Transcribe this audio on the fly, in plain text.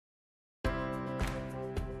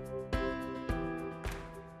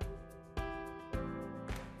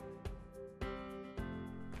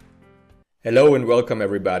Hello and welcome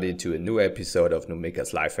everybody to a new episode of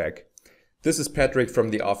NUMECA's Lifehack. This is Patrick from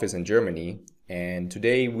the office in Germany, and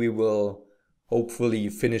today we will hopefully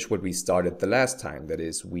finish what we started the last time. That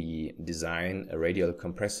is, we design a radial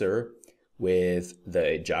compressor with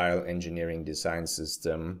the Agile Engineering Design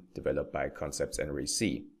System developed by Concepts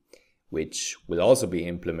NREC, which will also be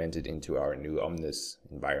implemented into our new Omnis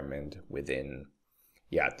environment within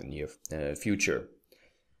the near future.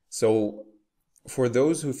 So for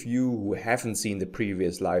those of you who haven't seen the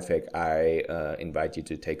previous Lifehack, I invite you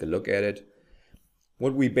to take a look at it.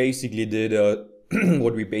 What we basically did,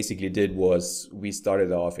 was we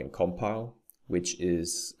started off in Compile, which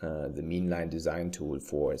is the meanline design tool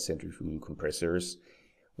for centrifugal compressors.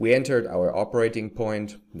 We entered our operating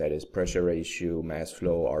point, that is pressure ratio, mass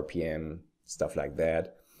flow, RPM, stuff like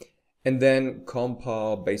that. And then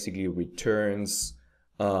Compile basically returns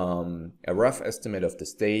a rough estimate of the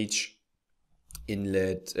stage,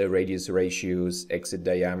 inlet radius ratios, exit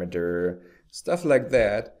diameter, stuff like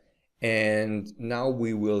that. And now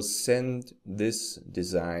we will send this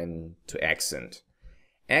design to AxCent.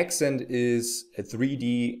 AxCent is a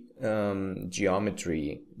 3D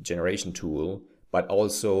geometry generation tool, but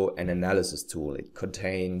also an analysis tool. It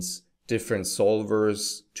contains different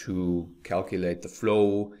solvers to calculate the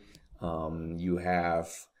flow. You have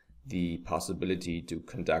the possibility to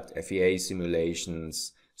conduct FEA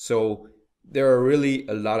simulations. So there are really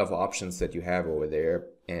a lot of options that you have over there,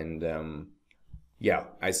 and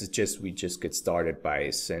I suggest we just get started by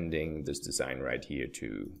sending this design right here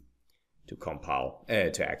to Compile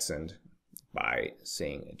to AxCent by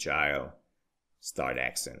saying Agile start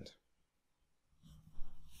AxCent.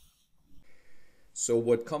 So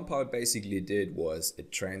what Compile basically did was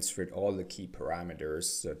it transferred all the key parameters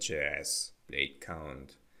such as blade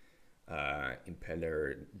count,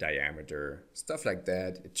 impeller diameter, stuff like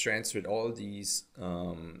that. It transferred all these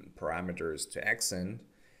parameters to AxCent,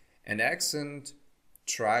 and AxCent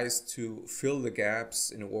tries to fill the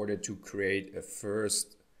gaps in order to create a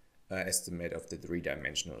first estimate of the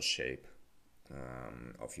three-dimensional shape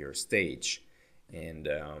of your stage. And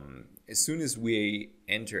as soon as we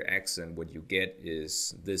enter AxCent, what you get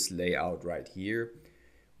is this layout right here,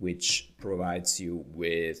 which provides you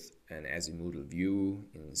with an azimuthal view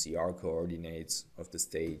in ZR coordinates of the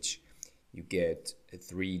stage. You get a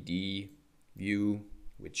 3D view,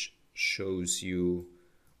 which shows you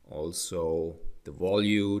also the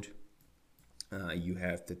volute. You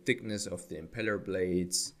have the thickness of the impeller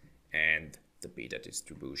blades and the beta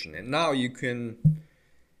distribution. And now you can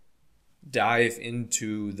dive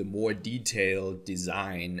into the more detailed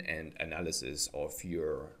design and analysis of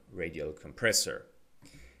your radial compressor.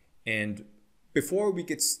 And before we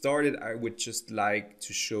get started, I would just like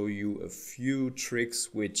to show you a few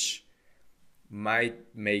tricks which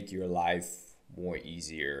might make your life more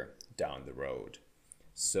easier down the road.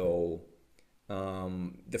 So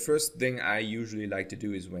the first thing I usually like to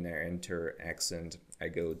do is when I enter AxCent, I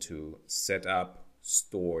go to Setup,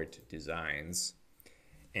 Stored Designs.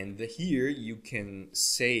 And here you can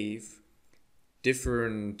save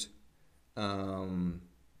different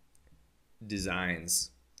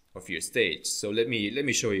designs of your stage. So let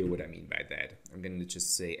me show you what I mean by that. I'm going to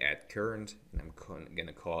just say add current, and I'm going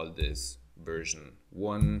to call this version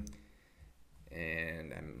 1,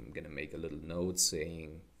 and I'm going to make a little note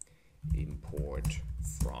saying import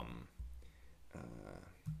from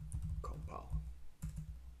Compile,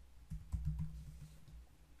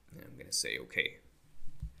 and I'm going to say okay.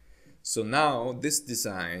 So now this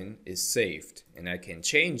design is saved, and I can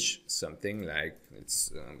change something like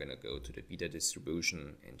I'm gonna go to the beta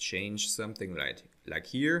distribution and change something like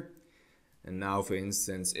here. And now, for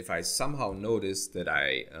instance, if I somehow notice that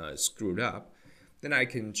I screwed up, then I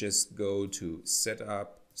can just go to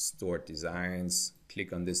Setup, Stored Designs,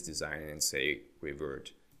 click on this design and say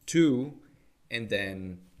revert to, and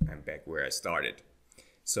then I'm back where I started.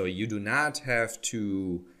 So you do not have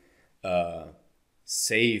to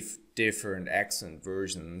save different AxCent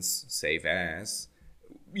versions, save as.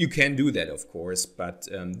 You can do that, of course, but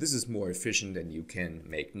this is more efficient, and you can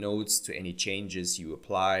make notes to any changes you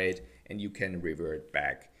applied, and you can revert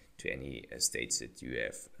back to any states that you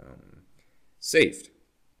have saved.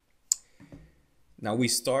 Now we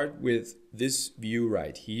start with this view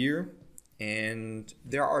right here, and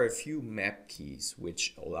there are a few map keys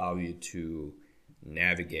which allow you to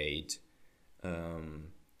navigate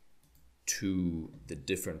to the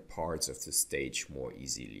different parts of the stage more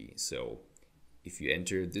easily. So if you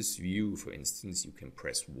enter this view, for instance, you can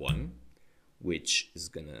press 1, which is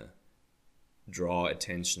gonna draw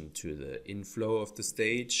attention to the inflow of the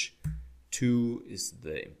stage. 2 is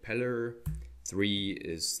the impeller. 3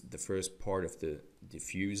 is the first part of the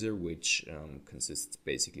diffuser, which consists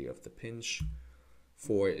basically of the pinch.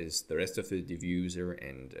 4 is the rest of the diffuser,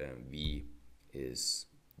 and V is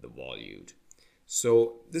the volute.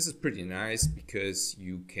 So this is pretty nice because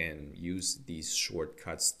you can use these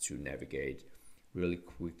shortcuts to navigate really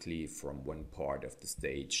quickly from one part of the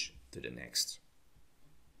stage to the next.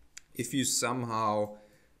 If you somehow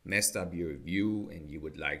messed up your view and you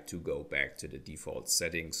would like to go back to the default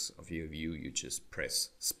settings of your view, you just press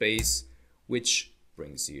space, which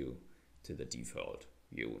brings you to the default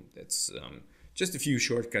view. That's just a few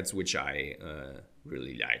shortcuts which I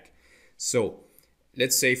really like. So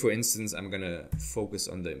let's say, for instance, I'm gonna focus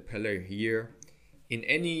on the impeller here. In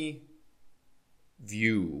any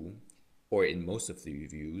view, or in most of the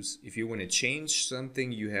views, if you want to change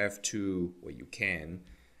something, you have to, or you can,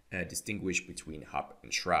 distinguish between hub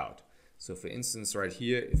and shroud. So for instance, right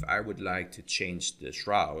here, if I would like to change the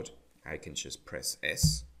shroud, I can just press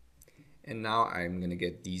S. And now I'm going to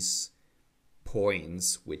get these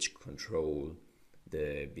points which control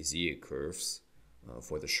the Bezier curves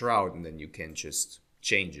for the shroud, and then you can just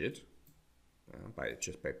change it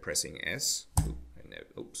by pressing S.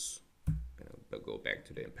 Oops, I'm gonna go back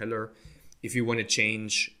to the impeller. If you want to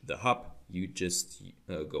change the hub, you just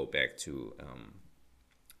go back to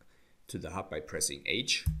the hub by pressing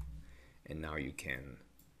H, and now you can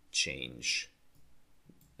change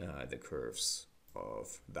the curves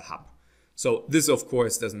of the hub. So this, of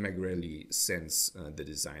course, doesn't make really sense, the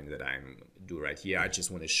design that I'm doing right here. I just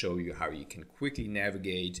want to show you how you can quickly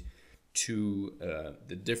navigate to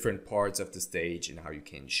the different parts of the stage and how you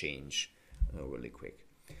can change really quick.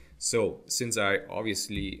 So since I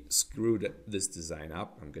obviously screwed this design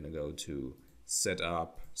up, I'm going to go to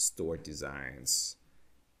Setup, Stored Designs,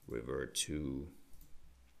 revert to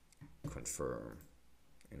Confirm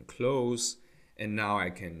and Close. And now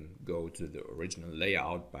I can go to the original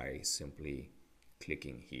layout by simply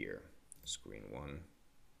clicking here, screen 1.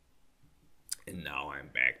 And now I'm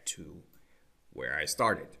back to where I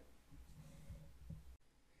started.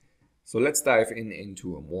 So let's dive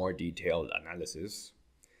into a more detailed analysis.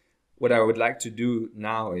 What I would like to do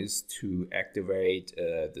now is to activate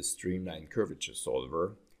the Streamline Curvature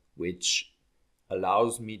Solver, which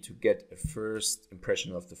allows me to get a first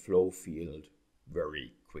impression of the flow field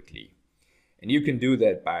very quickly. And you can do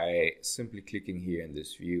that by simply clicking here in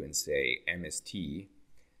this view and say MST.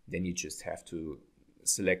 Then you just have to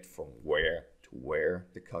select from where to where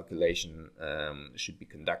the calculation should be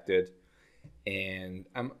conducted. And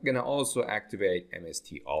I'm going to also activate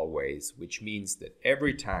MST always, which means that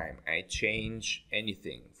every time I change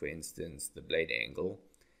anything, for instance, the blade angle,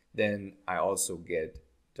 then I also get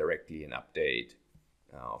directly an update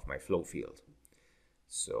of my flow field.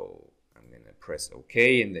 So I'm going to press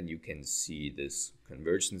OK, and then you can see this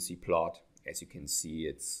convergency plot. As you can see,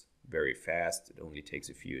 it's very fast. It only takes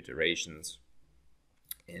a few iterations.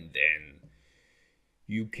 And then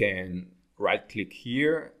you can right-click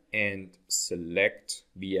here and select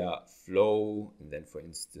via flow, and then, for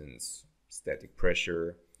instance, static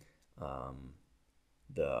pressure,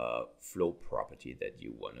 the flow property that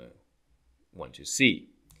you want to see.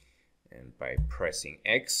 And by pressing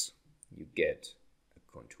X, you get a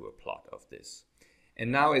contour plot of this.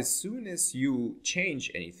 And now as soon as you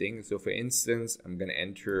change anything, so for instance, I'm going to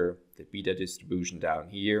enter the beta distribution down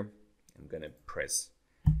here. I'm going to press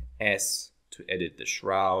S to edit the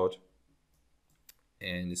shroud.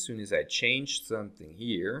 And as soon as I change something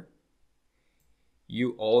here,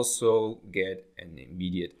 you also get an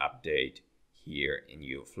immediate update here in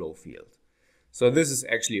your flow field. So this is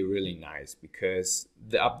actually really nice because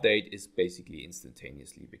the update is basically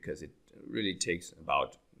instantaneously, because it really takes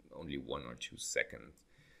about only 1 or 2 seconds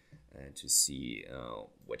to see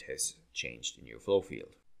what has changed in your flow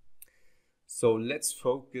field. So let's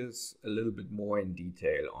focus a little bit more in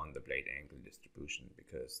detail on the blade angle distribution,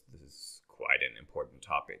 because this is quite an important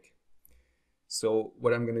topic. So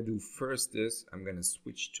what I'm going to do first is I'm going to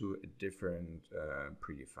switch to a different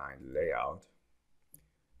predefined layout,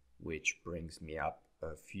 which brings me up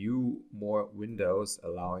a few more windows,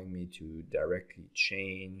 allowing me to directly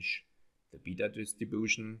change the beta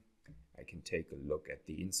distribution. I can take a look at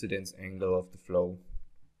the incidence angle of the flow.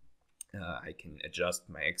 I can adjust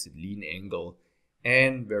my exit lean angle,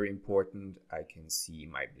 and very important, I can see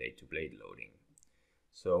my blade-to-blade loading.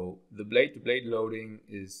 So the blade-to-blade loading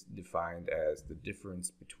is defined as the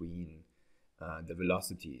difference between the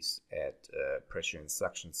velocities at pressure and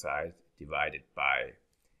suction side divided by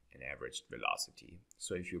an averaged velocity.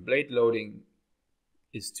 So if your blade loading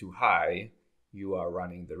is too high, you are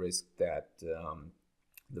running the risk that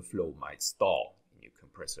the flow might stall in your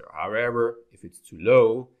compressor. However, if it's too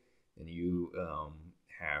low, then you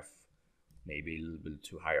have maybe a little bit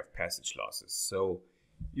too high of passage losses. So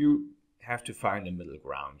you have to find a middle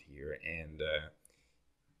ground here, and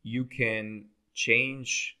you can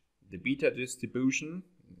change the beta distribution.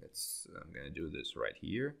 I'm going to do this right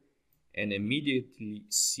here, and immediately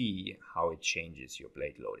see how it changes your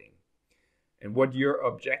blade loading. And what your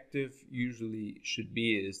objective usually should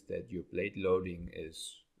be is that your blade loading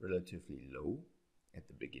is relatively low at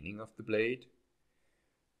the beginning of the blade,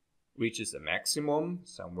 reaches a maximum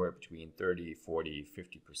somewhere between 30, 40,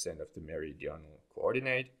 50% of the meridional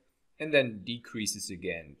coordinate, and then decreases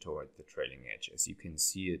again toward the trailing edge. As you can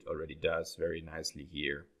see, it already does very nicely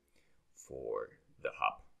here for the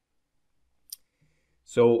hub.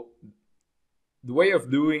 So the way of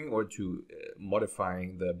doing or to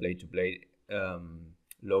modifying the blade-to-blade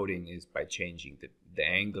loading is by changing the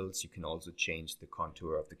angles. You can also change the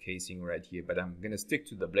contour of the casing right here, but I'm going to stick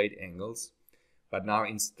to the blade angles. But now,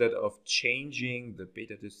 instead of changing the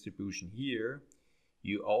beta distribution here,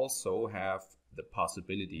 you also have the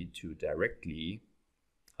possibility to directly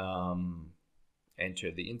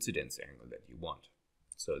enter the incidence angle that you want.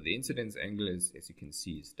 So the incidence angle is, as you can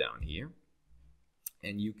see, is down here.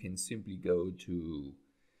 And you can simply go to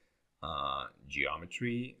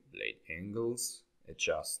Geometry, Blade Angles,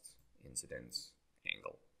 Adjust Incidence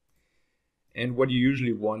Angle. And what you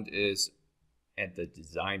usually want is, at the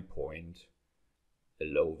design point, a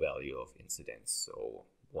low value of incidence, so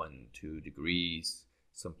 1-2 degrees.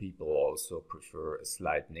 Some people also prefer a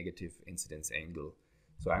slight negative incidence angle.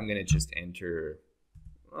 So I'm going to just enter,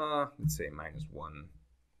 let's say -1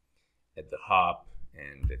 at the hub,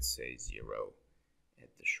 and let's say 0 at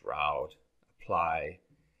the shroud. Apply,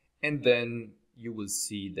 and then you will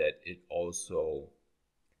see that it also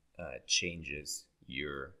changes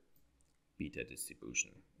your beta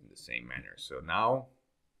distribution in the same manner. So now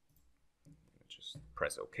just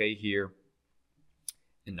press OK here,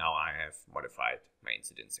 and now I have modified my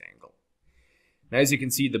incidence angle. Now, as you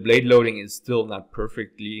can see, the blade loading is still not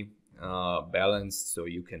perfectly balanced, so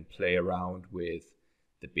you can play around with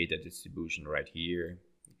the beta distribution right here.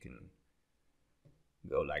 You can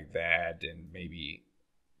go like that and maybe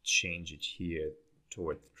change it here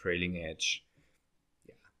toward the trailing edge.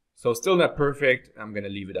 Yeah, so still not perfect. I'm gonna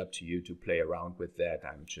leave it up to you to play around with that.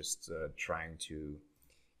 I'm just trying to,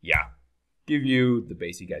 give you the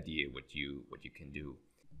basic idea what you can do.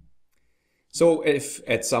 So if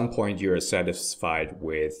at some point you're satisfied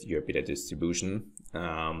with your beta distribution,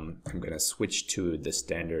 I'm going to switch to the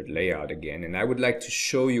standard layout again, and I would like to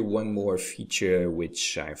show you one more feature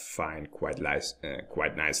which I find quite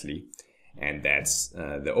nicely, and that's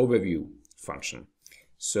the overview function.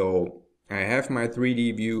 So I have my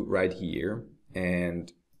 3D view right here,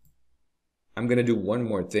 and I'm going to do one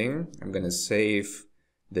more thing. I'm going to save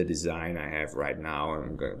the design I have right now.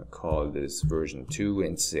 I'm going to call this version 2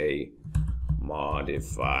 and say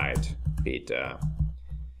modified beta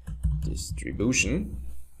distribution.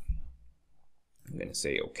 I'm going to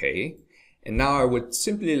say OK. And now I would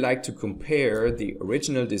simply like to compare the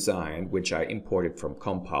original design, which I imported from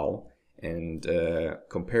Compile, and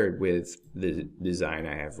compare it with the design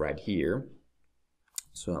I have right here.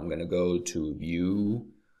 So I'm going to go to View,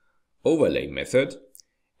 Overlay method.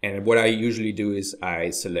 And what I usually do is I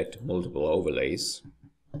select multiple overlays,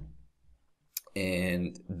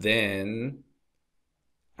 and then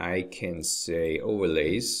I can say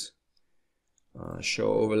overlays,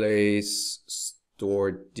 show overlays,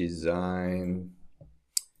 stored design.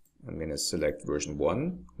 I'm going to select version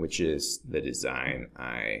 1, which is the design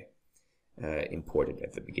I imported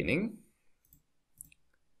at the beginning.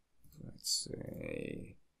 Let's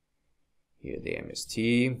say here the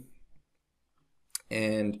MST.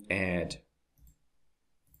 And add,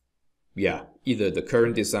 either the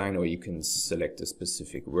current design, or you can select a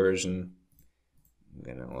specific version. I'm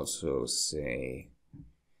gonna also say,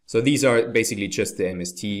 so these are basically just the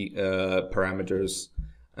MST parameters,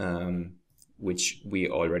 which we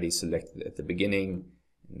already selected at the beginning.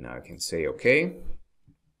 Now I can say OK.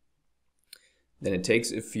 Then it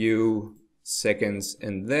takes a few seconds,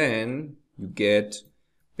 and then you get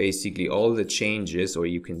basically all the changes, or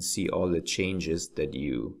you can see all the changes that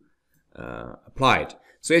you applied.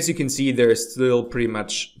 So as you can see, there's still pretty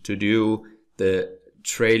much to do. The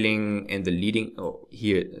trailing and the leading,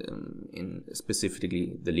 here in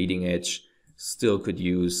specifically the leading edge, still could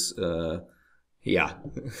use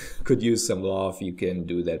could use some love. You can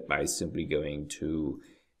do that by simply going to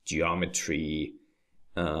Geometry.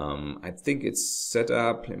 I think it's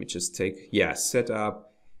Setup. Let me just take, Setup,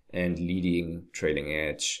 and leading, trailing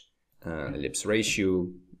edge, ellipse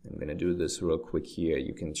ratio. I'm going to do this real quick here.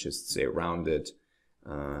 You can just say rounded,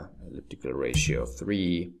 elliptical ratio of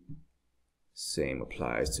 3. Same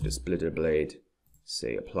applies to the splitter blade.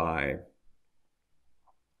 Say apply.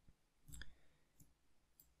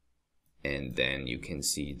 And then you can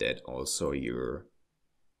see that also your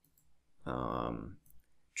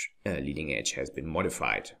leading edge has been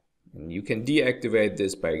modified. And you can deactivate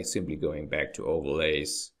this by simply going back to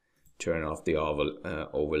overlays, turn off the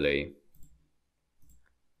overlay,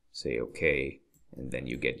 say OK, and then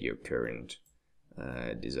you get your current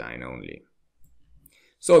design only.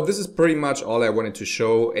 So this is pretty much all I wanted to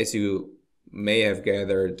show. As you may have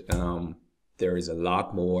gathered, there is a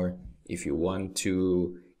lot more. If you want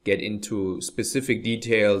to get into specific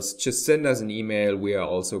details, just send us an email. We are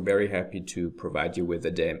also very happy to provide you with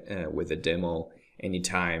a demo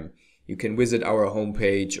anytime. You can visit our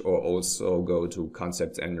homepage or also go to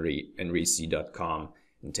Concepts NREC.com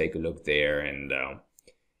and take a look there. And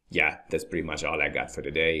yeah, that's pretty much all I got for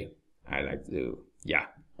today. I'd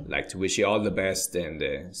like to wish you all the best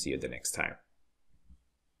and see you the next time.